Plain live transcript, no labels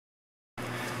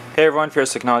Hey everyone,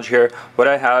 Fierce Technology here. What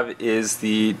I have is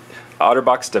the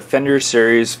Otterbox Defender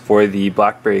series for the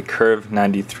Blackberry Curve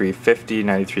 9350,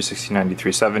 9360,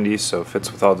 9370, so it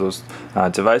fits with all those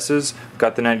devices. We've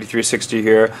got the 9360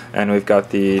 here, and we've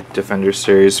got the Defender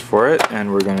series for it,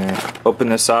 and we're going to open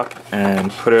this up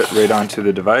and put it right onto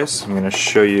the device. I'm going to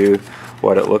show you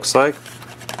what it looks like.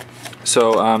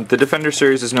 So the Defender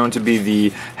series is known to be the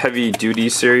heavy duty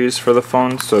series for the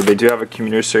phone, so they do have a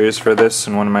commuter series for this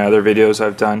in one of my other videos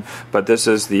I've done, but this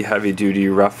is the heavy duty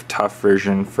rough tough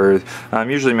version for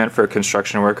usually meant for a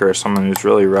construction worker or someone who's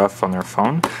really rough on their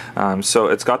phone. So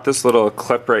it's got this little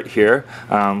clip right here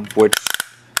which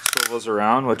swivels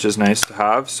around, which is nice to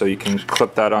have, so you can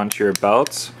clip that onto your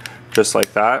belt just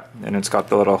like that, and it's got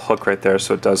the little hook right there,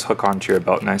 so it does hook onto your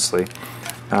belt nicely.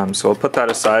 So we'll put that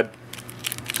aside.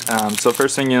 So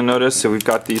first thing you'll notice, so we've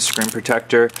got the screen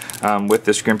protector with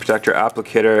the screen protector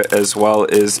applicator, as well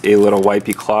as a little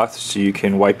wipey cloth so you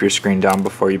can wipe your screen down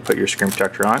before you put your screen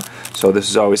protector on. So this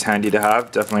is always handy to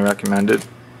have, definitely recommended.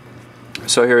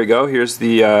 So here we go, here's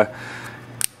the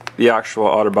actual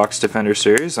Otterbox Defender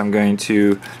series. I'm going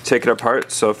to take it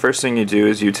apart. So first thing you do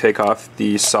is you take off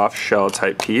the soft shell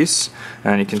type piece,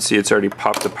 and you can see it's already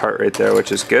popped apart right there,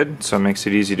 which is good, so it makes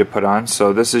it easy to put on.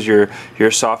 So this is your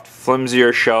soft,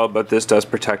 flimsier shell, but this does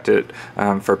protect it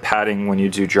for padding when you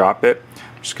do drop it.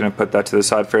 I'm just going to put that to the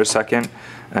side for a second,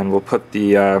 and we'll put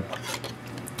the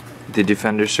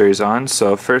Defender series on.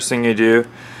 So first thing you do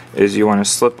is you want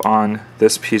to slip on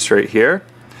this piece right here.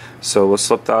 So we'll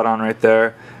slip that on right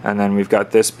there, and then we've got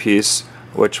this piece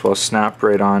which will snap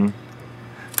right on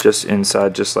just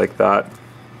inside, just like that.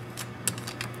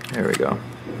 There we go.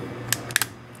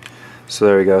 So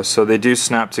there we go. So they do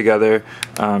snap together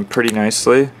pretty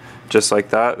nicely, just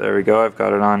like that. There we go, I've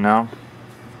got it on now.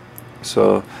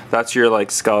 So that's your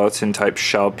like skeleton type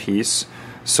shell piece.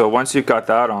 So once you've got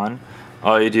that on,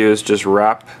 all you do is just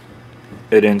wrap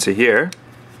it into here.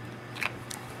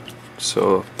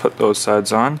 So put those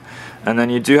sides on, and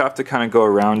then you do have to kind of go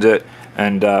around it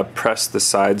and press the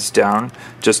sides down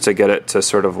just to get it to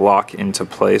sort of lock into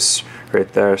place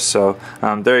right there. So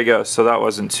there you go. So that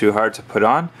wasn't too hard to put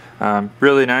on.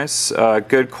 Really nice,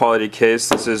 good quality case.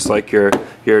 This is like your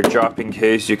dropping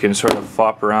case. You can sort of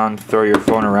flop around, throw your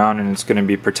phone around, and it's going to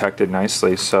be protected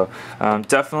nicely. So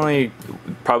definitely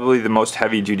probably the most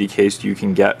heavy duty case you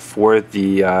can get for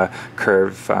the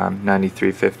Curve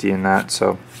 9350 in that.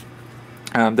 So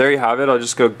there you have it. I'll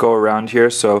just go around here.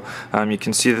 So you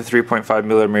can see the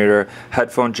 3.5mm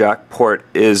headphone jack port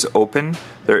is open.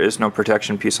 There is no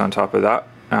protection piece on top of that,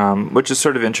 which is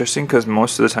sort of interesting because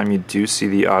most of the time you do see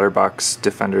the Otterbox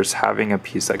Defenders having a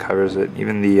piece that covers it.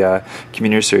 Even the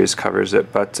Commuter series covers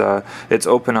it, but it's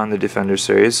open on the Defender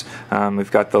series.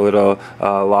 We've got the little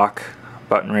lock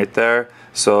button right there.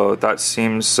 So that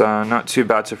seems not too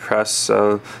bad to press,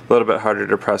 a little bit harder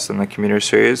to press than the Commuter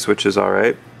series, which is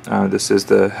alright. This is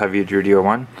the heavier duty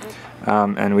one,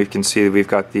 and we can see we've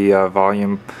got the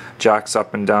volume jacks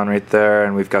up and down right there,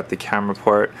 and we've got the camera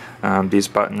port. These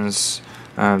buttons,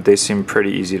 they seem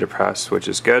pretty easy to press, which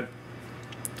is good.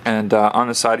 And on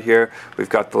the side here, we've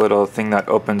got the little thing that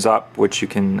opens up, which you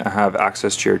can have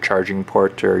access to your charging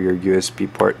port or your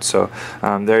USB port. So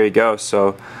there you go.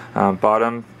 So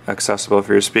bottom, accessible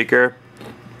for your speaker.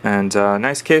 And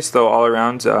nice case though all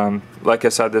around. Like I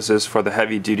said, this is for the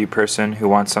heavy duty person who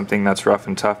wants something that's rough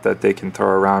and tough that they can throw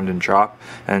around and drop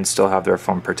and still have their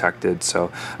phone protected.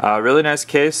 So really nice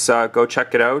case. Go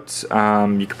check it out.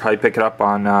 You could probably pick it up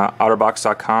on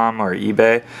Otterbox.com or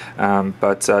eBay,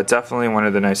 but definitely one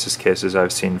of the nicest cases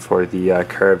I've seen for the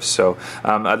Curve. So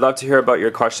I'd love to hear about your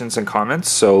questions and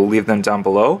comments, so leave them down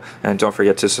below, and don't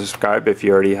forget to subscribe if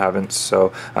you already haven't.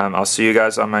 So I'll see you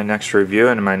guys on my next review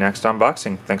and in my next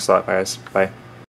unboxing. Thanks a lot, guys. Bye.